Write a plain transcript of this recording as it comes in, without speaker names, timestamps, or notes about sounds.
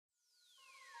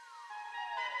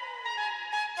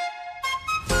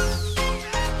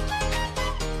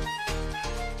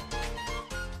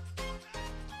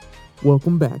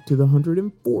Welcome back to the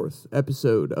 104th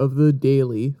episode of the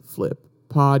DailyFlip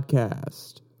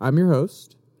podcast. I'm your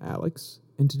host, Alex,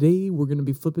 and today we're going to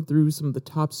be flipping through some of the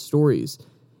top stories,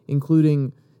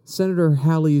 including Senator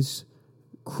Halley's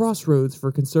crossroads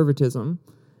for conservatism,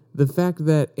 the fact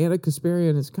that Anna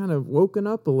Kasparian has kind of woken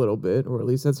up a little bit, or at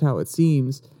least that's how it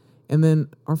seems, and then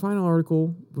our final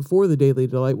article before the Daily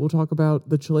Delight, we'll talk about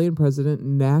the Chilean president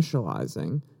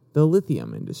nationalizing the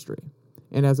lithium industry.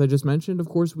 And as I just mentioned, of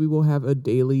course, we will have a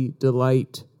Daily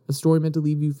Delight, a story meant to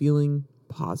leave you feeling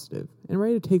positive and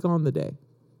ready to take on the day.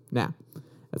 Now,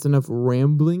 that's enough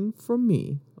rambling from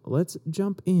me. Let's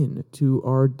jump in to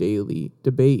our daily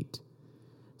debate.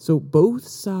 So both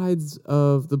sides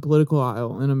of the political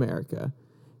aisle in America,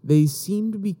 they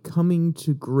seem to be coming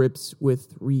to grips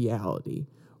with reality,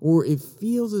 or it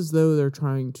feels as though they're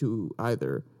trying to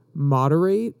either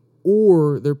moderate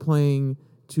or they're playing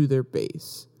to their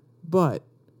base. But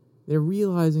they're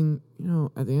realizing,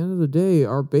 at the end of the day,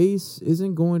 our base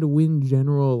isn't going to win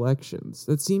general elections.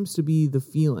 That seems to be the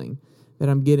feeling that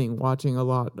I'm getting watching a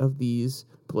lot of these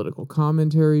political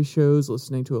commentary shows,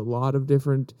 listening to a lot of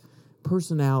different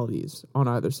personalities on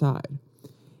either side.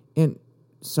 And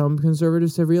some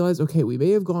conservatives have realized, okay, we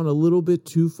may have gone a little bit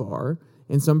too far,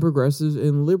 and some progressives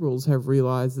and liberals have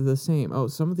realized the same. Oh,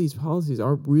 some of these policies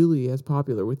aren't really as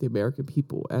popular with the American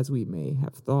people as we may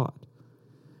have thought.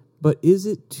 But is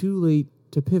it too late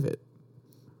to pivot?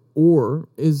 Or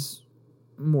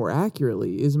more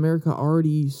accurately, is America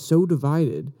already so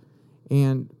divided,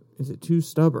 and is it too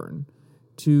stubborn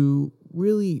to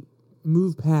really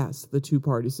move past the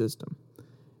two-party system?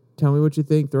 Tell me what you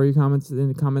think. Throw your comments in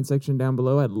the comment section down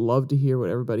below. I'd love to hear what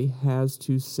everybody has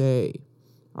to say.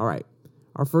 All right.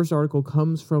 Our first article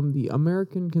comes from the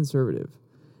American Conservative.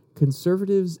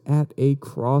 Conservatives at a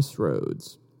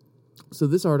crossroads. So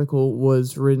this article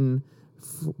was written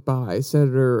by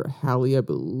Senator Halley, I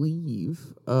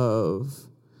believe, of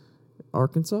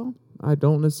Arkansas. I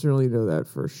don't necessarily know that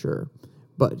for sure.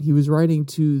 But he was writing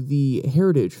to the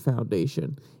Heritage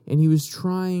Foundation, and he was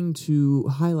trying to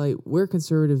highlight where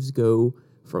conservatives go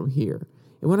from here.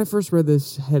 And when I first read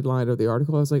this headline of the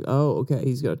article, I was like, oh, okay,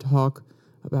 he's going to talk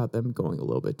about them going a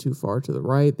little bit too far to the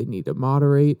right. They need to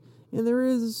moderate. And there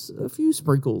is a few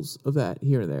sprinkles of that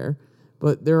here and there.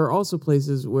 But there are also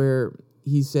places where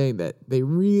he's saying that they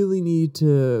really need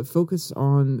to focus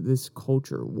on this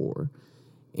culture war.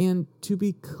 And to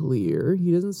be clear,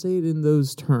 he doesn't say it in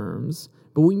those terms.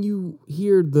 But when you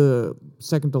hear the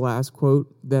second to last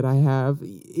quote that I have,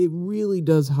 it really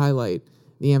does highlight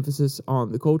the emphasis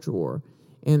on the culture war.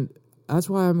 And that's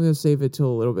why I'm going to save it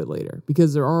till a little bit later,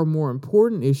 because there are more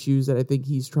important issues that I think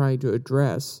he's trying to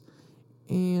address.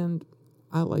 And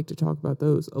I like to talk about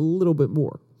those a little bit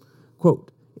more.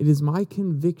 Quote, "It is my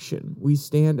conviction we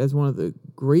stand as one of the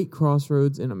great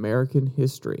crossroads in American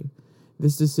history.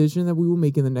 This decision that we will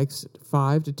make in the next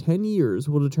 5 to 10 years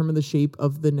will determine the shape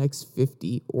of the next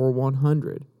 50 or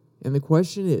 100. And the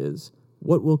question is,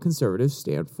 what will conservatives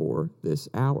stand for this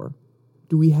hour?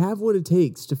 Do we have what it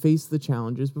takes to face the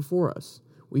challenges before us?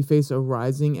 We face a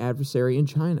rising adversary in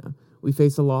China. We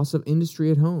face a loss of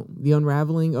industry at home, the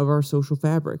unraveling of our social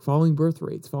fabric, falling birth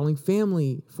rates, falling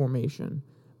family formation.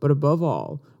 But above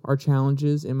all, our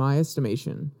challenges, in my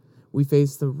estimation, we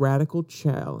face the radical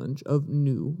challenge of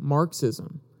new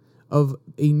Marxism, of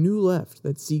a new left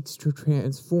that seeks to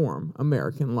transform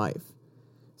American life."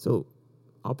 So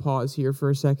I'll pause here for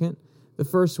a second. The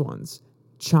first one's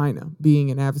China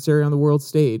being an adversary on the world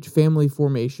stage, family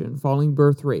formation, falling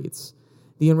birth rates,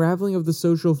 the unraveling of the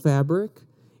social fabric,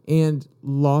 and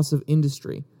loss of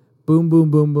industry. Boom, boom,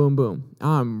 boom, boom, boom.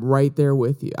 I'm right there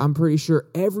with you. I'm pretty sure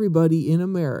everybody in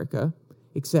America,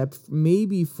 except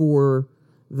maybe for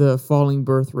the falling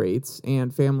birth rates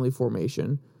and family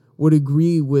formation, would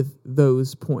agree with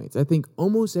those points. I think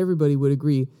almost everybody would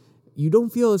agree. You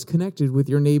don't feel as connected with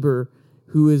your neighbor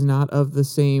who is not of the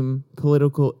same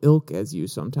political ilk as you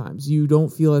sometimes. You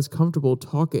don't feel as comfortable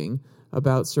talking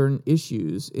about certain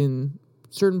issues in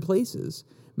certain places.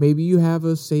 Maybe you have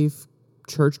a safe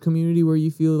church community where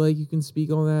you feel like you can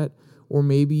speak on that, or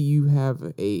maybe you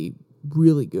have a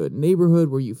really good neighborhood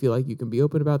where you feel like you can be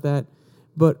open about that.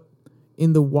 But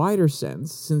in the wider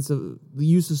sense, since the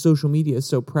use of social media is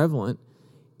so prevalent,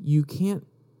 you can't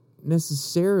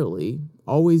necessarily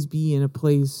always be in a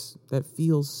place that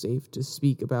feels safe to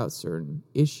speak about certain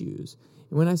issues.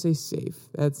 And when I say safe,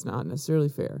 that's not necessarily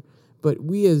fair. But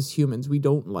we as humans, we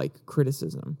don't like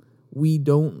criticism. We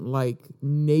don't like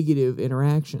negative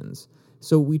interactions.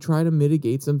 So we try to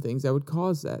mitigate some things that would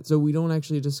cause that. So we don't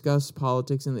actually discuss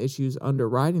politics and the issues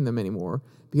underwriting them anymore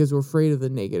because we're afraid of the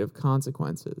negative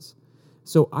consequences.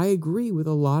 So I agree with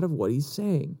a lot of what he's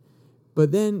saying.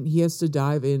 But then he has to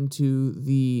dive into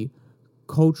the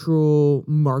cultural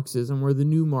Marxism or the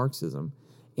new Marxism,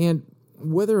 and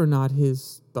whether or not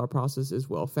his thought process is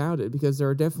well-founded, because there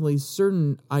are definitely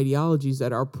certain ideologies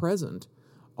that are present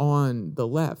on the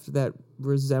left that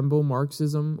resemble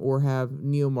Marxism or have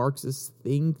neo-Marxist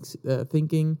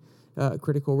thinking,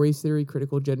 critical race theory,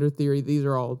 critical gender theory. These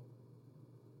are all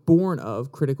born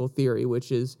of critical theory,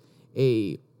 which is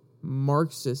a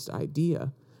Marxist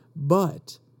idea.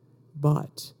 But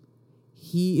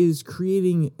he is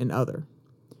creating an other,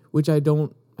 which I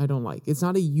don't like. It's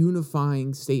not a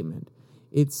unifying statement.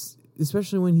 It's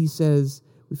especially when he says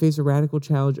we face a radical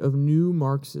challenge of new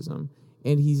Marxism,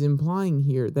 and he's implying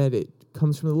here that it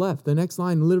comes from the left. The next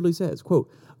line literally says, quote,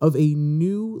 of a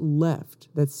new left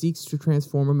that seeks to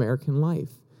transform American life,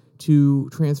 to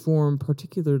transform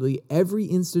particularly every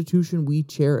institution we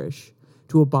cherish,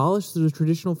 to abolish the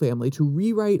traditional family, to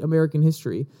rewrite American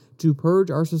history, to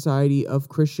purge our society of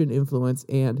Christian influence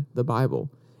and the Bible,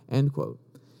 end quote.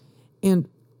 And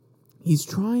he's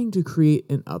trying to create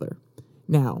an other.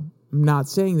 Now, I'm not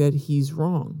saying that he's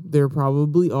wrong. There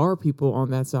probably are people on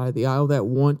that side of the aisle that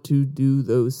want to do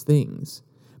those things.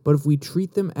 But if we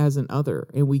treat them as an other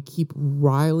and we keep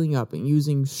riling up and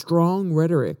using strong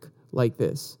rhetoric like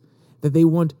this, that they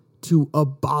want to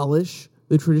abolish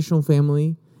the traditional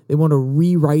family, they want to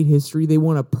rewrite history, they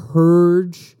want to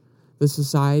purge the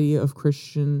society of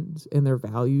Christians and their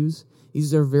values.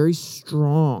 These are very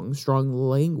strong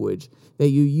language that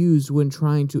you use when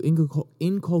trying to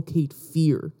inculcate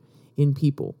fear in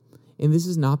people. And this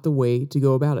is not the way to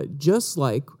go about it. Just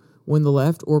like when the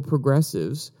left or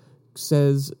progressives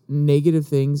says negative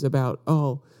things about,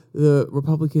 oh, the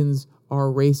Republicans are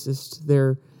racist,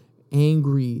 they're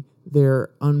angry, they're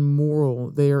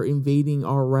unmoral, they are invading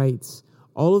our rights.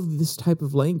 All of this type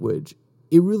of language,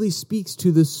 it really speaks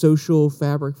to the social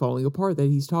fabric falling apart that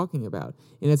he's talking about.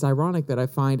 And it's ironic that I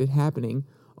find it happening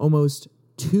almost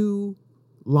 2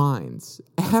 lines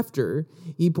after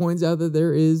he points out that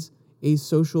there is a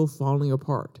social falling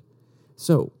apart.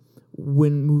 So,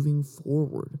 when moving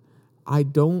forward, I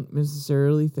don't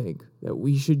necessarily think that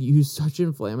we should use such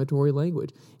inflammatory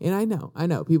language. And I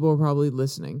know, people are probably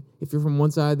listening. If you're from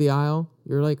one side of the aisle,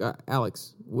 you're like,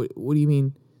 Alex, what do you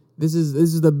mean? This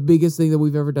is the biggest thing that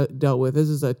we've ever dealt with. This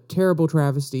is a terrible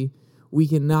travesty. We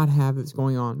cannot have this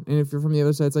going on. And if you're from the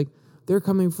other side, it's like, they're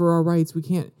coming for our rights. We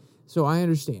can't. So I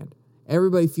understand.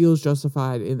 Everybody feels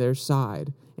justified in their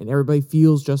side, and everybody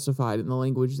feels justified in the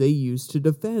language they use to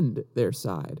defend their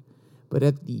side. But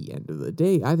at the end of the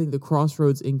day, I think the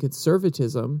crossroads in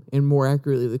conservatism, and more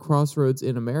accurately, the crossroads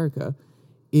in America,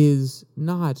 is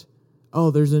not,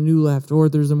 oh, there's a new left or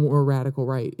there's a more radical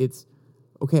right. It's,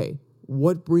 okay,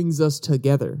 what brings us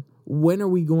together? When are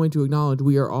we going to acknowledge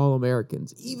we are all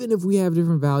Americans? Even if we have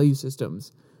different value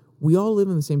systems, we all live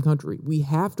in the same country. We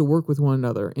have to work with one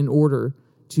another in order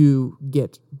to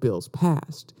get bills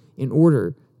passed, in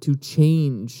order to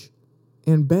change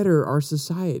and better our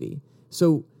society.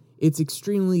 So it's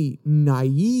extremely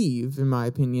naive, in my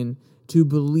opinion, to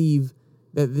believe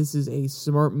that this is a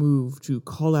smart move to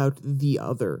call out the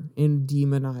other and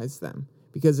demonize them.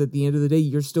 Because at the end of the day,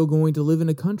 you're still going to live in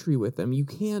a country with them. You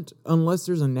can't, unless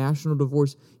there's a national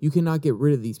divorce, you cannot get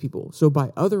rid of these people. So by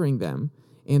othering them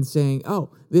and saying, oh,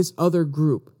 this other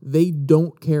group, they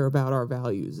don't care about our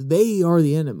values, they are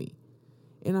the enemy.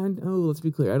 And I know, let's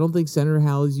be clear, I don't think Senator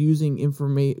Howell is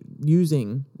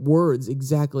using words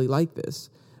exactly like this.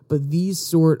 But these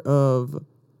sort of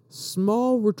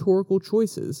small rhetorical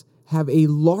choices have a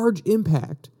large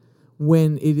impact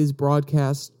when it is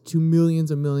broadcast to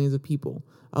millions and millions of people.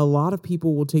 A lot of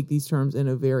people will take these terms in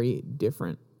a very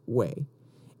different way.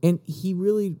 And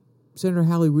Senator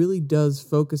Howley really does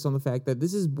focus on the fact that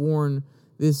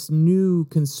this new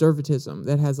conservatism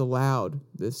that has allowed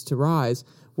this to rise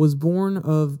was born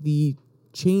of the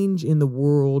change in the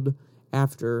world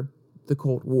after the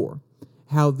Cold War.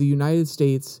 How the United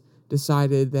States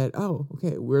decided that, oh,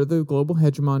 okay, we're the global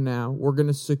hegemon now. We're going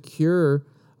to secure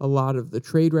a lot of the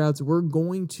trade routes. We're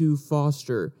going to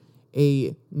foster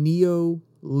a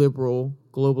neoliberal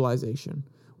globalization.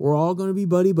 We're all going to be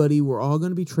buddy-buddy. We're all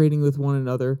going to be trading with one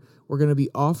another. We're going to be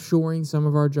offshoring some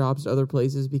of our jobs to other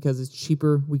places because it's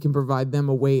cheaper. We can provide them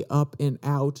a way up and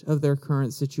out of their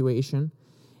current situation.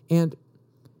 And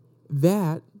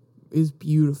that is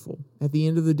beautiful. At the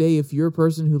end of the day, if you're a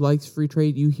person who likes free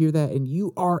trade, you hear that and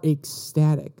you are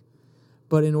ecstatic.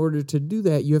 But in order to do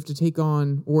that, you have to take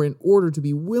on, or in order to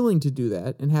be willing to do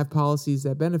that and have policies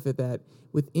that benefit that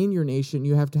within your nation,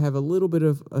 you have to have a little bit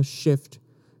of a shift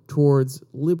towards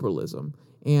liberalism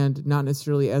and not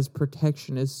necessarily as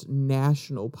protectionist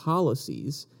national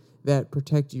policies that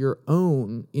protect your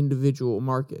own individual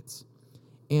markets.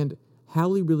 And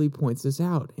Hallie really points this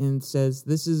out and says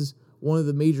this is one of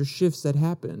the major shifts that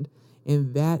happened,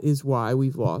 and that is why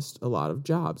we've lost a lot of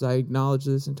jobs. I acknowledged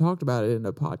this and talked about it in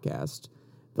a podcast,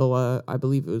 though I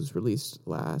believe it was released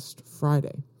last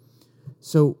Friday.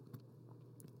 So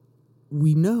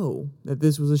we know that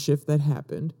this was a shift that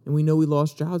happened, and we know we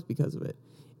lost jobs because of it.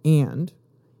 And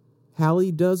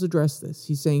Hallie does address this.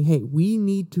 He's saying, hey, we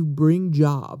need to bring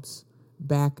jobs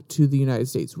back to the United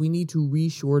States. We need to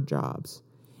reshore jobs.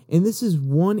 And this is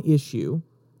one issue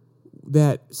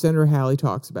that Senator Hallie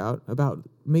talks about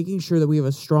making sure that we have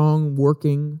a strong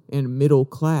working and middle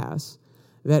class,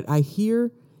 that I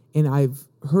hear and I've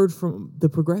heard from the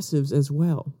progressives as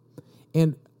well.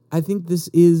 And I think this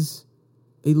is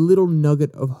a little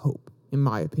nugget of hope, in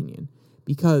my opinion,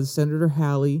 because Senator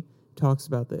Hallie talks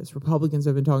about this. Republicans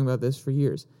have been talking about this for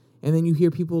years. And then you hear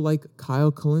people like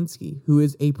Kyle Kulinski, who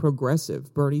is a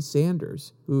progressive, Bernie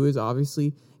Sanders, who is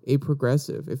obviously a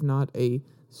progressive, if not a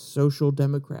social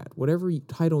democrat, whatever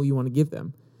title you want to give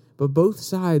them. But both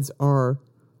sides are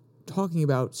talking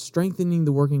about strengthening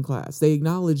the working class. They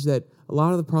acknowledge that a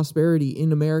lot of the prosperity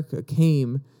in America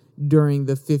came during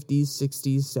the 50s,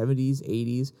 60s, 70s,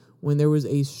 80s, when there was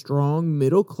a strong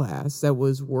middle class that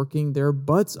was working their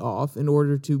butts off in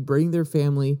order to bring their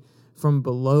family from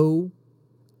below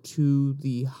to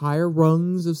the higher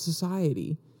rungs of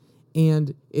society.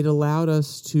 And it allowed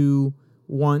us to,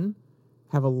 one,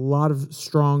 have a lot of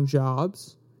strong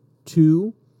jobs,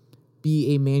 two,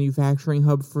 be a manufacturing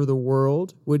hub for the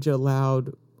world, which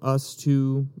allowed us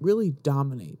to really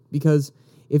dominate. Because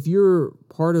if you're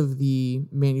part of the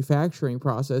manufacturing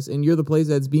process and you're the place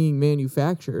that's being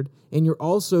manufactured and you're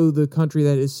also the country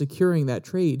that is securing that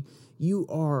trade, you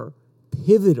are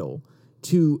pivotal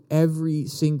to every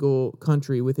single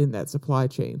country within that supply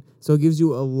chain. So it gives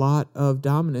you a lot of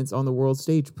dominance on the world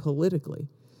stage politically.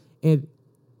 And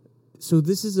so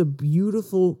this is a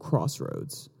beautiful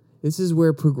crossroads. This is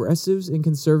where progressives and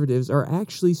conservatives are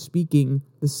actually speaking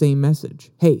the same message.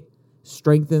 Hey,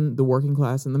 strengthen the working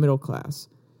class and the middle class.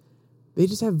 They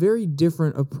just have very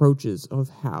different approaches of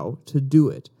how to do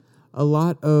it. A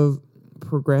lot of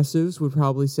progressives would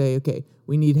probably say, okay,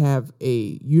 we need to have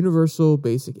a universal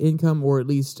basic income or at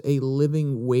least a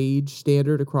living wage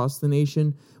standard across the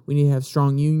nation. We need to have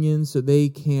strong unions so they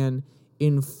can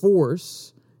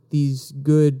enforce these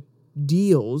good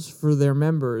deals for their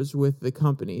members with the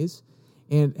companies.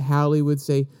 And Hallie would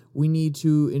say, we need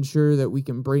to ensure that we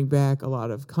can bring back a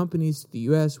lot of companies to the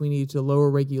U.S. We need to lower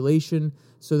regulation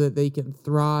so that they can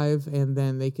thrive and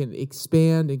then they can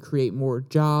expand and create more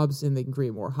jobs and they can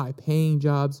create more high-paying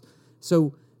jobs.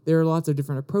 So there are lots of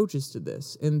different approaches to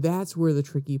this, and that's where the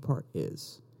tricky part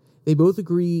is. They both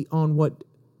agree on what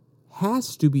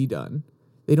has to be done.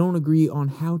 They don't agree on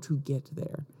how to get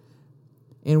there.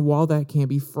 And while that can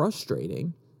be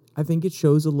frustrating, I think it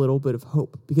shows a little bit of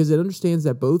hope because it understands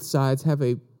that both sides have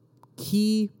a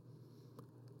key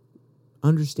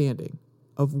understanding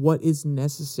of what is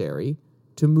necessary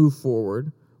to move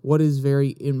forward, what is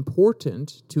very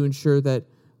important to ensure that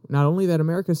not only that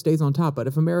America stays on top, but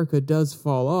if America does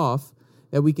fall off,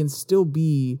 that we can still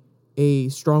be a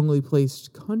strongly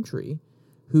placed country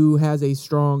who has a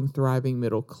strong, thriving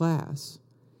middle class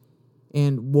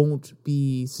and won't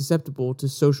be susceptible to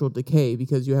social decay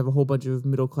because you have a whole bunch of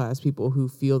middle-class people who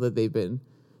feel that they've been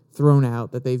thrown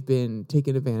out, that they've been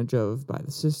taken advantage of by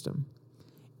the system.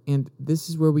 And this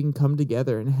is where we can come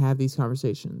together and have these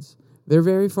conversations. They're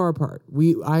very far apart.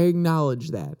 I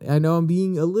acknowledge that. I know I'm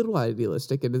being a little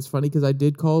idealistic, and it's funny because I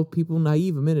did call people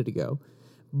naive a minute ago.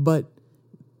 But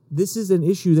this is an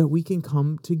issue that we can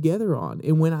come together on.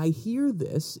 And when I hear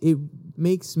this, it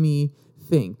makes me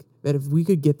think that if we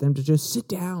could get them to just sit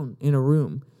down in a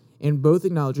room and both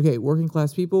acknowledge, okay, working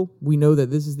class people, we know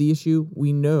that this is the issue.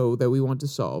 We know that we want to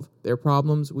solve their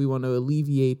problems. We want to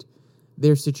alleviate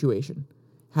their situation.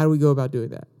 How do we go about doing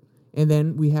that? And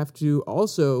then we have to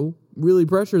also really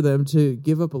pressure them to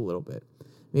give up a little bit.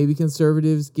 Maybe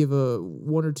conservatives give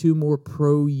one or two more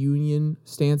pro-union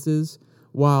stances,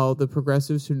 while the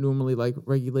progressives who normally like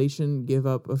regulation give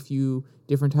up a few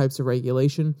different types of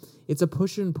regulation. It's a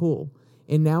push and pull.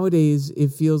 And nowadays,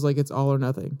 it feels like it's all or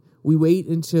nothing. We wait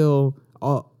until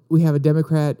we have a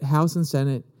Democrat House and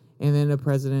Senate and then a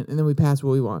president, and then we pass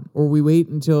what we want. Or we wait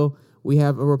until we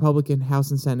have a Republican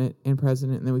House and Senate and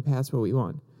president, and then we pass what we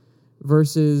want.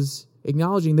 Versus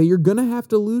acknowledging that you're going to have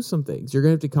to lose some things. You're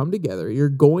going to have to come together. You're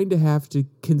going to have to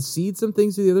concede some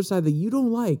things to the other side that you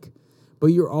don't like. But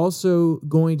you're also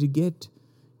going to get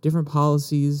different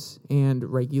policies and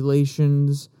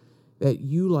regulations that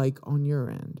you like on your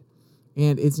end.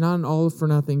 And it's not an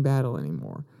all-for-nothing battle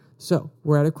anymore. So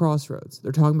we're at a crossroads.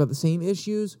 They're talking about the same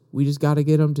issues. We just got to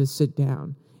get them to sit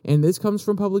down. And this comes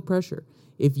from public pressure.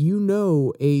 If you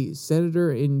know a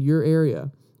senator in your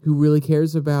area who really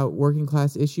cares about working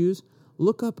class issues,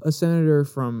 look up a senator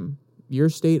from your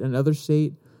state, another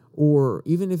state, or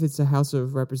even if it's a House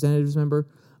of Representatives member,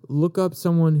 look up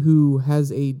someone who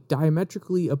has a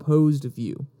diametrically opposed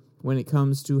view when it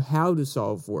comes to how to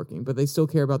solve working, but they still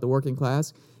care about the working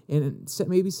class, and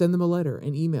maybe send them a letter,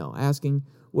 an email, asking,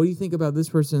 what do you think about this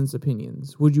person's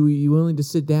opinions? Would you be willing to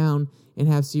sit down and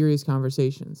have serious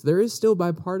conversations? There is still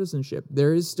bipartisanship.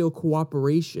 There is still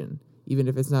cooperation, even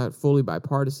if it's not fully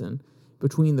bipartisan,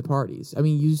 between the parties. I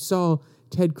mean, you saw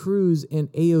Ted Cruz and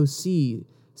AOC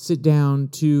sit down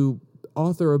to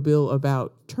author a bill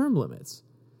about term limits.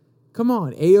 Come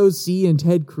on, AOC and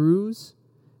Ted Cruz?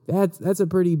 That's a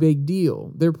pretty big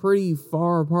deal. They're pretty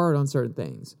far apart on certain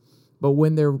things. But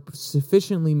when they're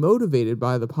sufficiently motivated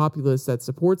by the populace that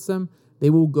supports them,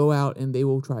 they will go out and they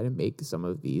will try to make some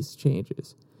of these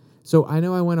changes. So I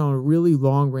know I went on a really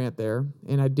long rant there,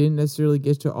 and I didn't necessarily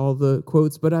get to all the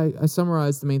quotes, but I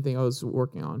summarized the main thing I was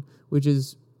working on, which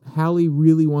is Hallie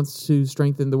really wants to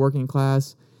strengthen the working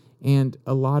class, and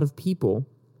a lot of people,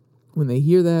 when they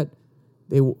hear that,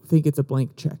 they will think it's a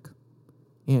blank check,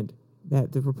 and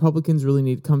that the Republicans really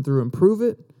need to come through and prove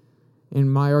it.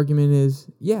 And my argument is,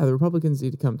 yeah, the Republicans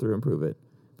need to come through and prove it,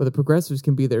 but the progressives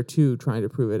can be there too, trying to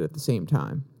prove it at the same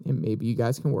time, and maybe you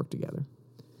guys can work together.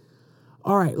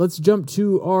 All right, let's jump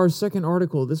to our second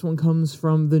article. This one comes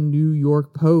from the New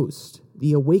York Post.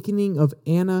 The Awakening of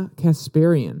Ana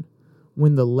Kasparian,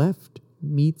 When the Left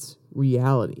Meets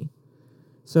Reality.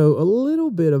 So a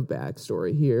little bit of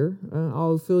backstory here.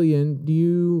 I'll fill you in. Do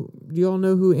you all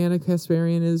know who Ana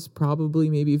Kasparian is? Probably,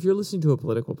 maybe. If you're listening to a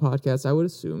political podcast, I would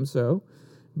assume so.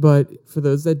 But for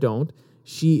those that don't,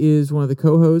 she is one of the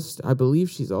co-hosts. I believe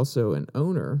she's also an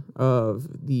owner of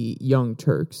the Young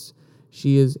Turks.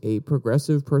 She is a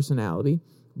progressive personality.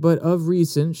 But of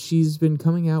recent, she's been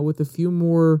coming out with a few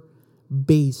more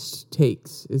based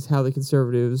takes, is how the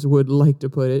conservatives would like to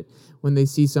put it when they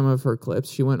see some of her clips.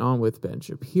 She went on with Ben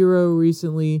Shapiro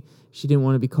recently. She didn't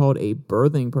want to be called a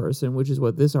birthing person, which is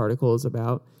what this article is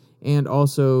about. And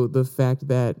also the fact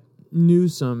that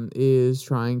Newsom is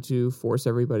trying to force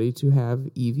everybody to have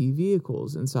EV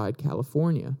vehicles inside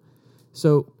California.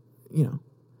 So,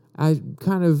 I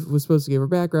kind of was supposed to give her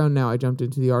background. Now I jumped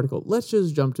into the article. Let's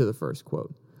just jump to the first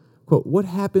quote. Quote, what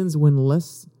happens when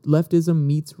leftism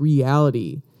meets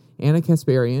reality? Ana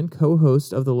Kasparian,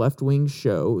 co-host of the left-wing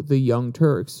show The Young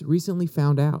Turks, recently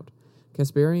found out.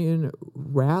 Kasparian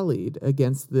rallied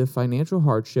against the financial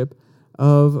hardship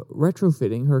of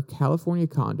retrofitting her California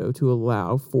condo to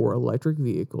allow for electric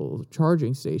vehicle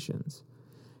charging stations.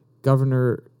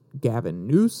 Governor Gavin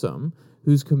Newsom,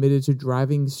 who's committed to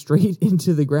driving straight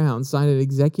into the ground, signed an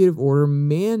executive order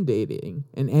mandating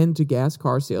an end to gas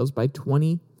car sales by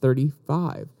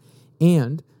 2035,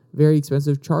 and very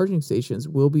expensive charging stations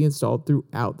will be installed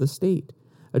throughout the state.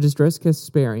 A distressed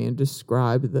Kasparian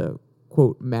described the,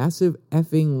 quote, massive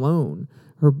effing loan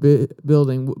her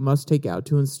building must take out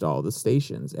to install the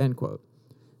stations, end quote.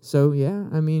 So, yeah,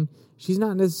 I mean, she's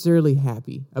not necessarily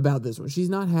happy about this one. She's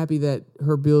not happy that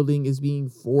her building is being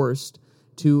forced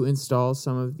to install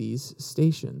some of these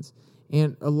stations.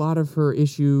 And a lot of her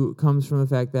issue comes from the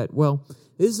fact that, well,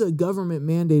 this is a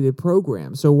government-mandated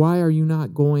program, so why are you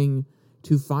not going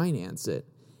to finance it?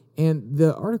 And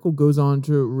the article goes on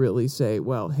to really say,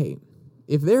 well, hey,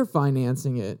 if they're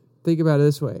financing it, think about it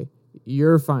this way.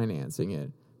 You're financing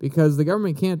it. Because the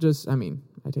government can't just, I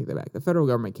take that back. The federal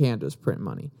government can't just print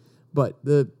money. But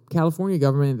the California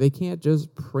government, they can't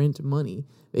just print money.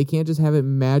 They can't just have it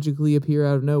magically appear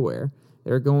out of nowhere.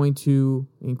 They're going to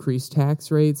increase tax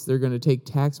rates. They're going to take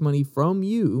tax money from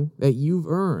you that you've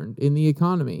earned in the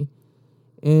economy.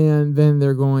 And then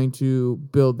they're going to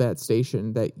build that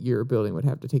station that your building would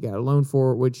have to take out a loan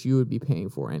for, which you would be paying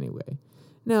for anyway.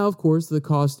 Now, of course, the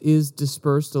cost is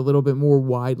dispersed a little bit more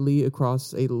widely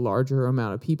across a larger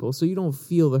amount of people, so you don't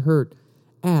feel the hurt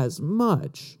as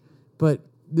much. But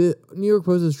the New York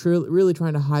Post is really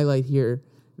trying to highlight here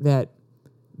that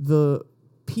the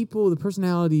people, the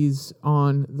personalities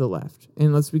on the left,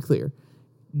 and let's be clear,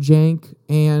 Cenk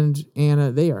and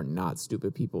Anna, they are not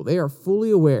stupid people. They are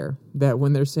fully aware that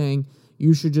when they're saying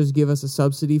you should just give us a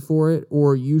subsidy for it,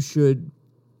 or you should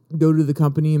go to the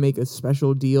company and make a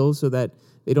special deal so that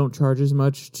they don't charge as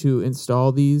much to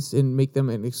install these and make them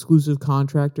an exclusive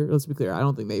contractor. Let's be clear, I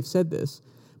don't think they've said this.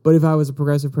 But if I was a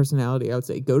progressive personality, I would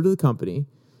say go to the company,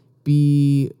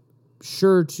 be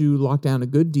sure to lock down a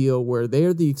good deal where they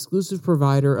are the exclusive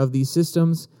provider of these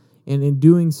systems, and in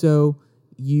doing so,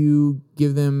 you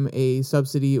give them a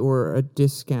subsidy or a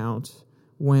discount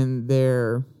when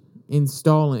they're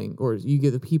installing, or you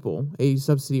give the people a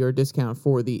subsidy or a discount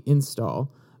for the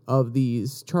install of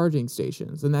these charging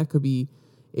stations. And that could be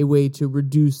a way to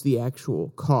reduce the actual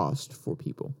cost for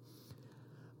people.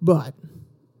 But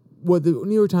what the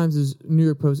New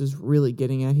York Post is really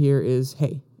getting at here is,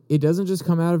 hey, it doesn't just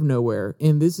come out of nowhere.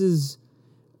 And this is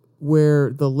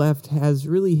where the left has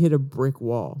really hit a brick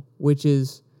wall, which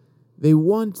is they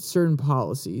want certain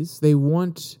policies. They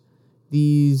want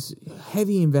these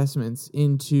heavy investments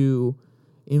into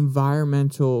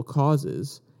environmental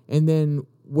causes. And then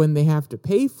when they have to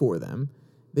pay for them,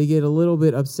 they get a little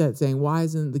bit upset saying, why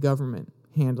isn't the government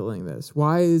handling this?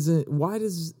 Why does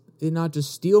it not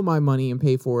just steal my money and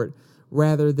pay for it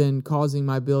rather than causing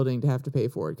my building to have to pay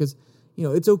for it? Because,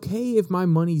 it's okay if my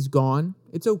money's gone.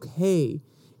 It's okay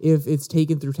if it's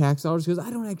taken through tax dollars, because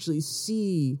I don't actually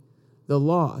see the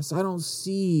loss. I don't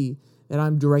see that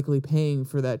I'm directly paying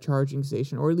for that charging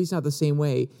station, or at least not the same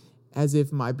way as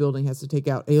if my building has to take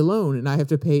out a loan and I have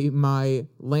to pay my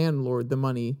landlord the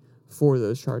money for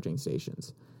those charging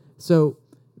stations. So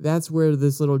that's where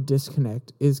this little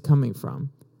disconnect is coming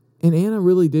from. And Anna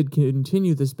really did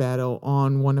continue this battle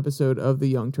on one episode of the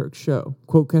Young Turks show.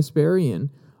 Quote, Kasparian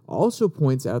also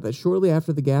points out that shortly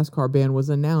after the gas car ban was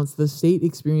announced, the state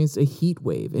experienced a heat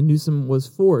wave, and Newsom was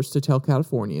forced to tell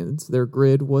Californians their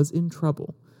grid was in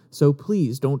trouble. So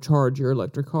please don't charge your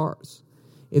electric cars.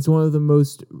 It's one of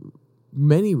the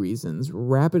many reasons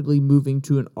rapidly moving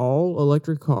to an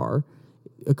all-electric car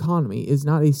economy is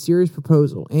not a serious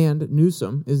proposal, and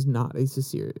Newsom is not a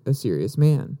serious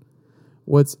man.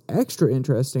 What's extra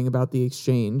interesting about the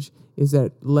exchange is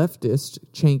that leftist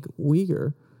Cenk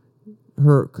Uygur,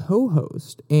 her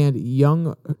co-host and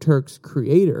Young Turks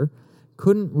creator,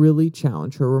 couldn't really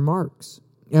challenge her remarks.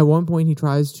 At one point, he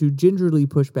tries to gingerly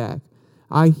push back.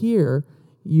 I hear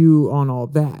you on all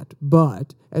that,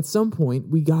 but at some point,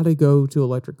 we got to go to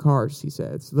electric cars, he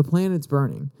says. The planet's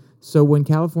burning. So when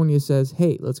California says,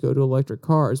 hey, let's go to electric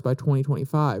cars by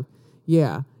 2025,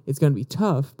 yeah, it's going to be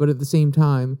tough, but at the same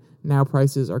time, now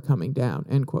prices are coming down,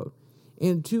 end quote.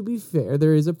 And to be fair,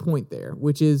 there is a point there,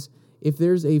 which is if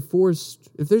there's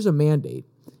a mandate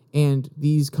and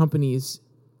these companies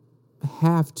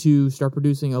have to start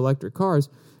producing electric cars,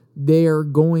 they are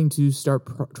going to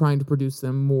start trying to produce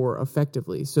them more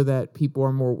effectively so that people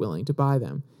are more willing to buy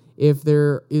them. If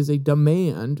there is a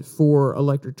demand for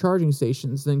electric charging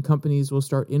stations, then companies will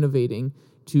start innovating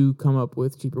to come up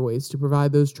with cheaper ways to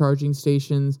provide those charging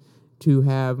stations, to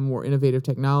have more innovative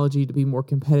technology, to be more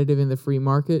competitive in the free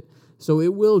market. So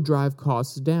it will drive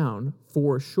costs down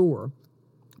for sure.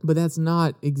 But that's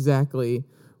not exactly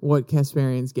what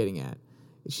Kasparian's getting at.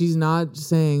 She's not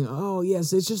saying, oh,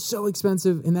 yes, it's just so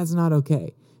expensive, and that's not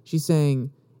okay. She's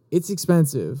saying, it's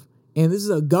expensive, and this is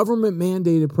a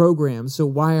government-mandated program, so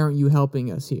why aren't you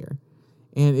helping us here?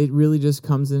 And it really just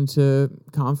comes into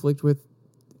conflict with,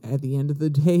 at the end of the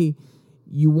day,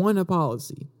 you want a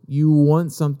policy. You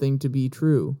want something to be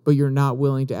true, but you're not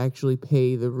willing to actually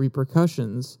pay the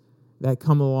repercussions that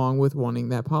come along with wanting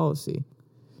that policy.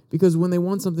 Because when they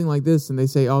want something like this and they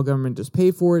say, oh, government, just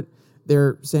pay for it,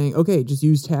 they're saying, okay, just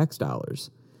use tax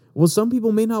dollars. Well, some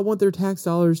people may not want their tax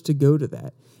dollars to go to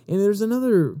that. And there's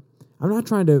another, I'm not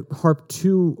trying to harp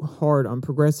too hard on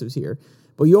progressives here,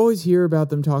 but you always hear about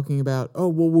them talking about, oh,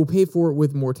 well, we'll pay for it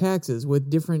with more taxes,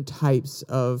 with different types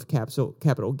of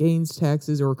capital gains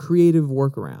taxes or creative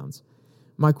workarounds.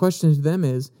 My question to them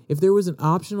is, if there was an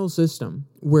optional system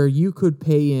where you could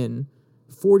pay in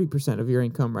 40% of your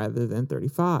income rather than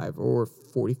 35%, or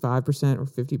 45% or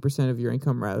 50% of your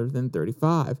income rather than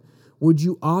 35%, would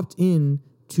you opt in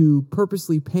to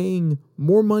purposely paying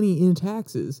more money in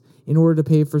taxes in order to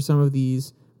pay for some of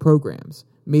these programs?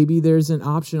 Maybe there's an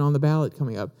option on the ballot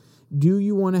coming up. Do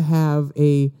you want to have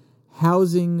a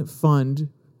housing fund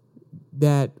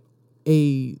that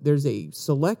there's a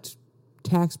select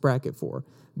tax bracket for,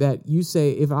 that you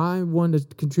say, if I want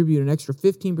to contribute an extra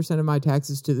 15% of my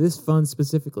taxes to this fund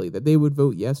specifically, that they would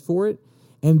vote yes for it,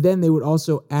 and then they would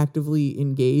also actively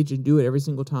engage and do it every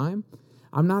single time?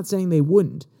 I'm not saying they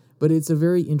wouldn't, but it's a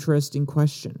very interesting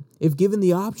question. If given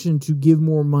the option to give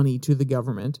more money to the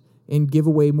government and give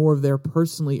away more of their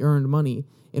personally earned money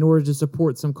in order to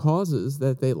support some causes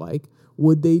that they like,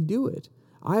 would they do it?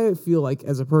 I feel like,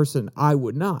 as a person, I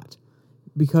would not,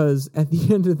 because at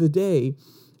the end of the day,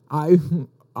 I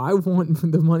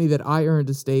want the money that I earn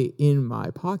to stay in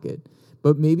my pocket.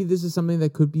 But maybe this is something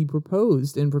that could be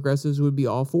proposed and progressives would be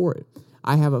all for it.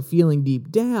 I have a feeling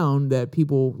deep down that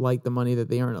people like the money that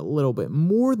they earn a little bit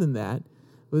more than that,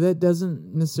 but that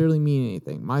doesn't necessarily mean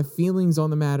anything. My feelings on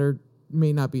the matter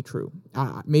may not be true.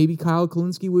 Maybe Kyle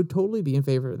Kalinske would totally be in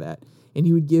favor of that, and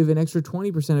he would give an extra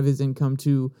 20% of his income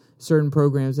to certain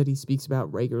programs that he speaks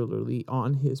about regularly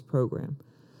on his program.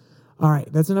 All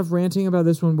right, that's enough ranting about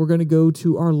this one. We're going to go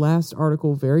to our last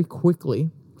article very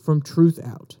quickly from Truth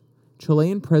Out.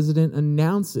 Chilean president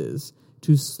announces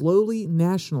to slowly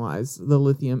nationalize the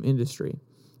lithium industry.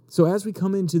 So as we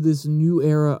come into this new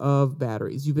era of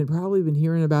batteries, you've probably been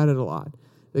hearing about it a lot.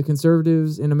 The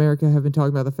conservatives in America have been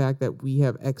talking about the fact that we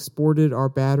have exported our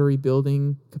battery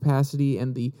building capacity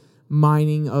and the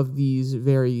mining of these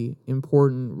very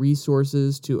important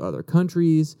resources to other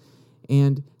countries,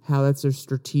 and how that's a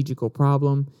strategical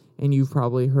problem. And you've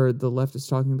probably heard the leftists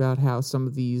talking about how some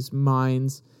of these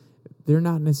mines, they're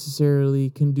not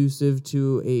necessarily conducive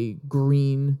to a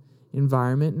green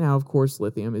environment. Now, of course,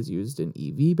 lithium is used in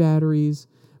EV batteries,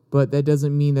 but that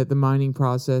doesn't mean that the mining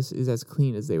process is as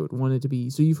clean as they would want it to be.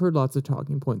 So you've heard lots of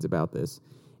talking points about this.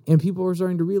 And people are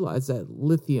starting to realize that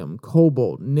lithium,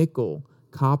 cobalt, nickel,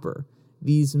 copper,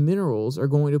 these minerals are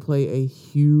going to play a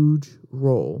huge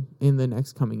role in the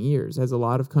next coming years as a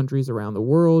lot of countries around the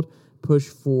world push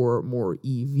for more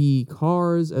EV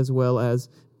cars as well as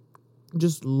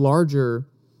just larger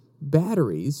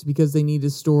batteries because they need to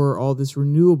store all this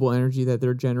renewable energy that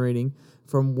they're generating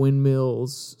from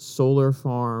windmills, solar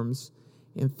farms,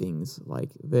 and things like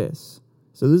this.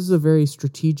 So this is a very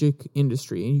strategic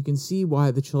industry, and you can see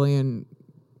why the Chilean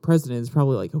president is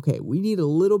probably like, okay, we need a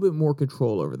little bit more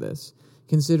control over this,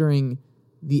 considering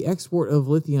the export of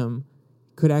lithium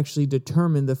could actually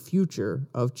determine the future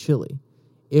of Chile.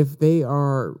 If they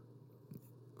are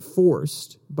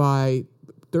forced by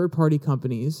third-party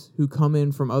companies who come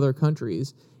in from other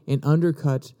countries and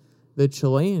undercut the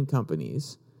Chilean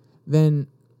companies, then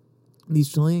these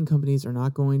Chilean companies are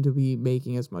not going to be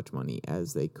making as much money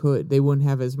as they could. They wouldn't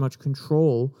have as much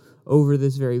control over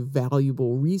this very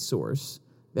valuable resource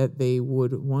that they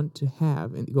would want to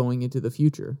have going into the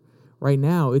future. Right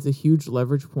now, it's a huge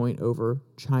leverage point over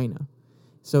China.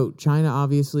 So China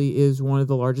obviously is one of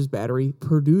the largest battery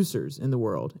producers in the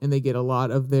world, and they get a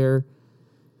lot of their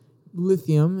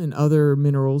lithium and other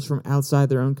minerals from outside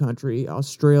their own country,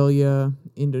 Australia,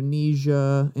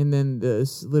 Indonesia, and then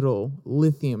this little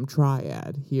lithium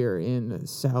triad here in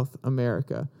South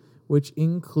America, which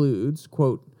includes,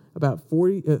 quote, about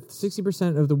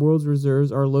 60% of the world's reserves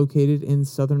are located in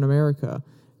Southern America,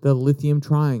 the lithium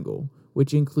triangle,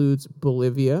 which includes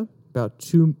Bolivia, about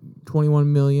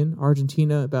 21 million,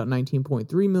 Argentina, about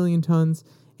 19.3 million tons,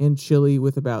 and Chile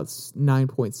with about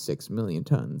 9.6 million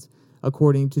tons,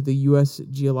 according to the U.S.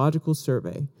 Geological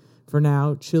Survey. For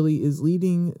now, Chile is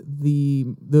leading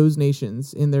those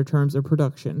nations in their terms of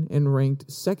production and ranked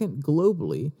second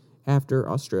globally after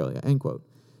Australia, end quote.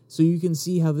 So you can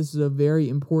see how this is a very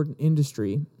important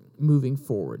industry moving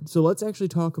forward. So let's actually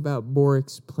talk about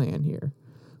Boric's plan here.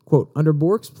 Quote, under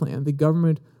Boric's plan, the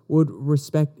government would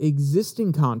respect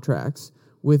existing contracts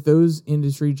with those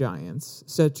industry giants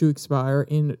set to expire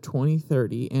in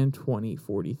 2030 and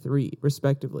 2043,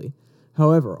 respectively.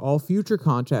 However, all future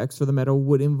contracts for the metal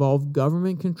would involve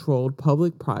government-controlled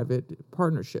public-private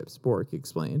partnerships, Boric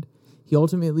explained. He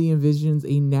ultimately envisions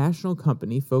a national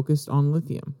company focused on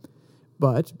lithium.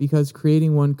 But because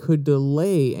creating one could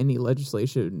delay any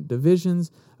legislation divisions,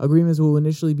 agreements will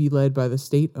initially be led by the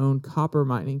state-owned copper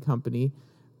mining company,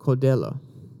 Codela.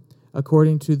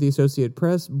 According to the Associated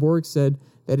Press, Boric said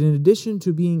that in addition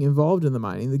to being involved in the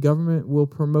mining, the government will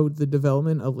promote the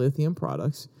development of lithium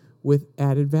products with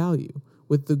added value,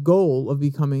 with the goal of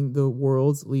becoming the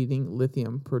world's leading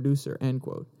lithium producer, end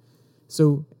quote.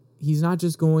 So he's not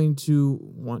just going to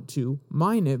want to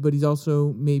mine it, but he's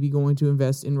also maybe going to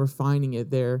invest in refining it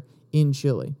there in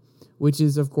Chile, which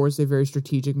is, of course, a very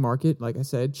strategic market. Like I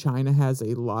said, China has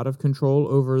a lot of control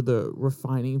over the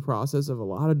refining process of a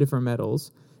lot of different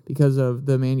metals because of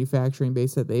the manufacturing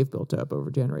base that they've built up over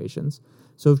generations.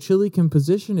 So if Chile can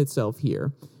position itself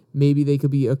here, maybe they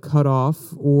could be a cutoff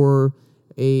or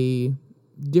a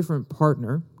different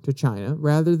partner to China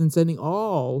rather than sending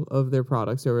all of their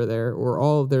products over there or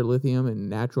all of their lithium and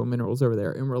natural minerals over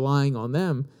there and relying on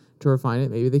them to refine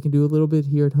it. Maybe they can do a little bit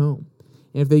here at home.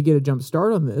 And if they get a jump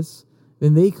start on this,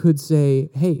 then they could say,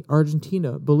 hey,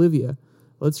 Argentina, Bolivia,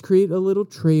 let's create a little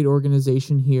trade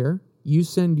organization here. You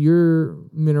send your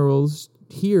minerals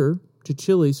here to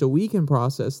Chile so we can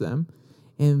process them.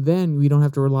 And then we don't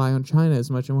have to rely on China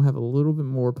as much, and we'll have a little bit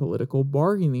more political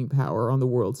bargaining power on the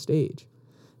world stage.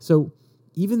 So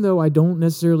even though I don't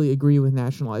necessarily agree with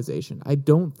nationalization, I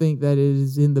don't think that it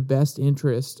is in the best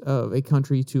interest of a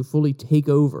country to fully take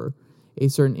over a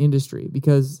certain industry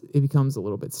because it becomes a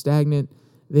little bit stagnant.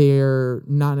 They're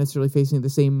not necessarily facing the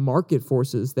same market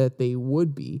forces that they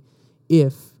would be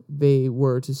if they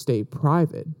were to stay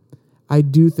private. I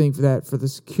do think that for the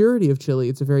security of Chile,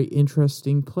 it's a very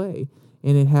interesting play,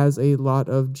 and it has a lot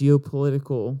of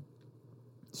geopolitical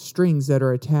strings that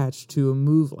are attached to a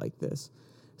move like this.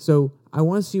 So I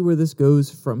want to see where this goes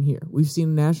from here. We've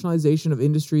seen nationalization of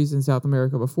industries in South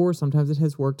America before. Sometimes it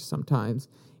has worked, sometimes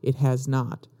it has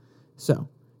not.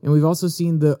 And we've also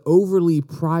seen the overly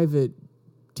private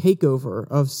takeover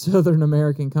of Southern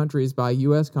American countries by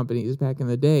U.S. companies back in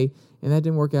the day, and that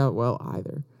didn't work out well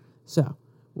either. So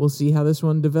we'll see how this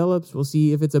one develops. We'll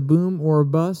see if it's a boom or a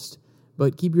bust,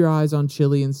 but keep your eyes on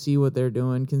Chile and see what they're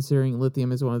doing, considering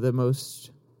lithium is one of the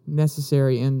most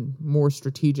necessary and more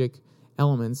strategic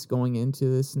elements going into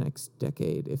this next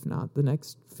decade, if not the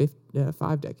next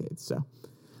 5 decades. So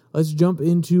let's jump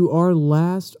into our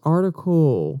last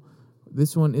article.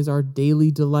 This one is our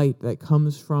Daily Delight that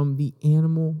comes from the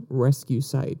animal rescue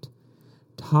site.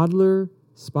 Toddler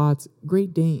spots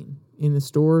Great Dane in the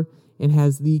store and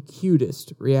has the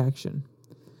cutest reaction.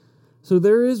 So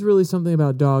there is really something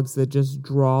about dogs that just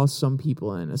draw some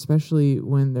people in, especially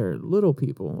when they're little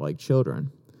people, like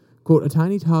children. Quote, a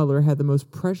tiny toddler had the most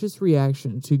precious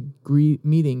reaction to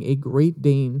meeting a Great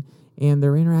Dane, and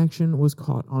their interaction was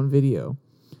caught on video.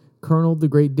 Colonel the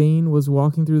Great Dane was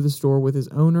walking through the store with his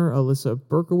owner, Alyssa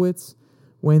Berkowitz,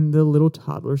 when the little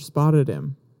toddler spotted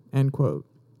him, end quote.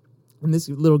 And this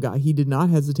little guy, he did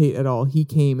not hesitate at all. He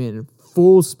came in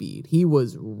full speed. He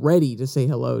was ready to say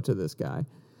hello to this guy.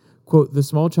 Quote, the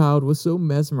small child was so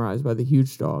mesmerized by the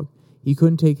huge dog, he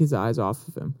couldn't take his eyes off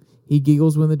of him. He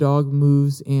giggles when the dog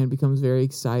moves and becomes very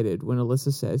excited when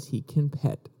Alyssa says he can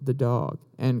pet the dog,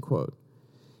 end quote.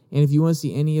 And if you want to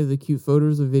see any of the cute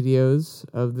photos or videos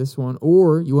of this one,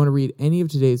 or you want to read any of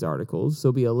today's articles,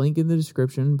 there'll be a link in the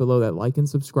description below that like and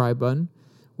subscribe button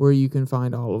where you can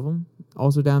find all of them.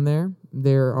 Also down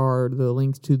there are the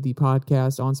links to the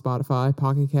podcast on Spotify,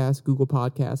 Pocket Cast, Google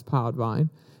Podcasts, Podvine,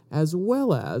 as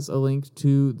well as a link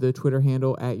to the Twitter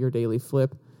handle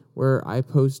 @YourDailyFlip, where I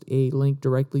post a link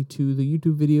directly to the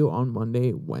YouTube video on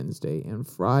Monday, Wednesday, and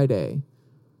Friday.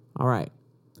 All right.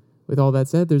 With all that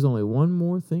said, there's only one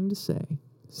more thing to say.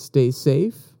 Stay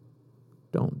safe.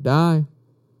 Don't die.